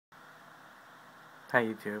Hi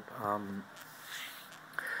YouTube.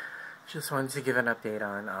 Just wanted to give an update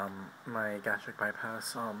on my gastric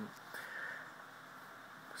bypass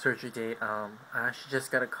surgery date. I actually just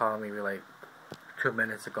got a call maybe like 2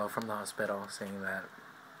 minutes ago from the hospital saying that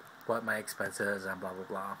what my expenses and blah blah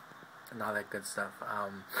blah and all that good stuff.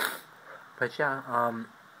 But yeah,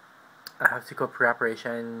 I have to go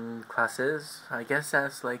pre-operation classes. I guess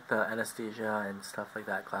that's like the anesthesia and stuff like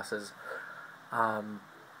that classes.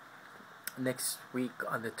 Next week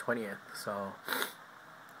on the 20th, so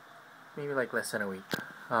maybe like less than a week.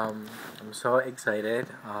 I'm so excited.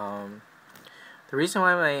 The reason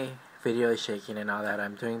why my video is shaking and all that,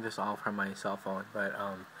 I'm doing this all from my cell phone, but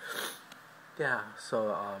yeah,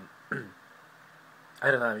 so I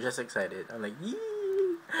don't know, I'm just excited. I'm like, yee!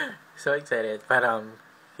 So excited, but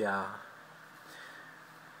yeah,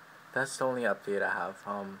 that's the only update I have,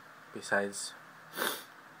 besides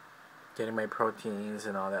getting my proteins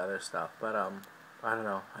and all the other stuff. But I don't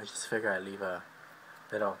know, I just figure I'd leave a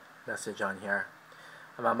little message on here.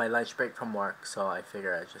 I'm on my lunch break from work, so I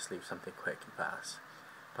figure I'd just leave something quick and fast.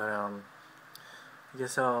 But I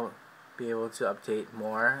guess I'll be able to update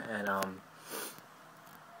more, and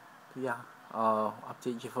yeah, I'll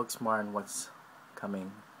update you folks more on what's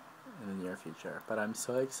coming in the near future. But I'm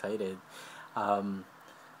so excited.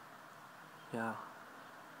 Yeah,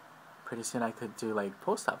 pretty soon I could do like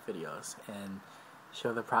post-op videos and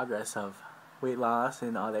show the progress of weight loss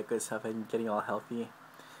and all that good stuff and getting all healthy.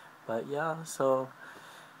 But yeah, so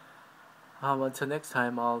until next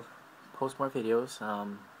time, I'll post more videos.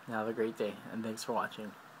 Have a great day, and thanks for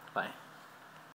watching. Bye.